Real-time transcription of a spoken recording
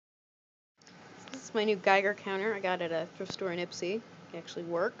is my new Geiger counter I got at a thrift store in Ypsi. It actually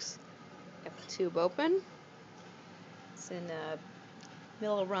works. Got the tube open. It's in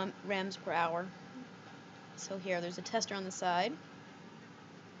millirems per hour. So here, there's a tester on the side.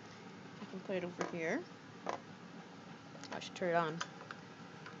 I can put it over here. I should turn it on.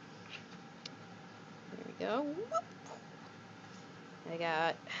 There we go. Whoop. I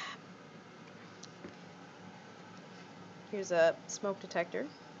got, here's a smoke detector.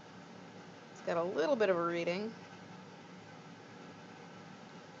 It's got a little bit of a reading.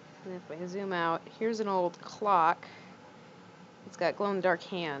 And if I zoom out, here's an old clock. It's got glow-in-the-dark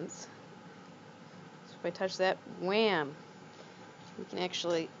hands. So if I touch that, wham! We can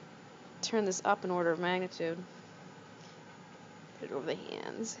actually turn this up in order of magnitude. Put it over the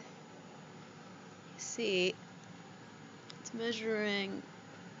hands. You see, it's measuring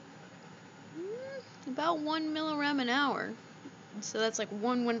about 1 millirem an hour. So that's like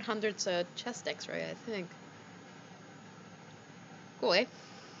 1/100th a chest X-ray, I think. Cool, eh?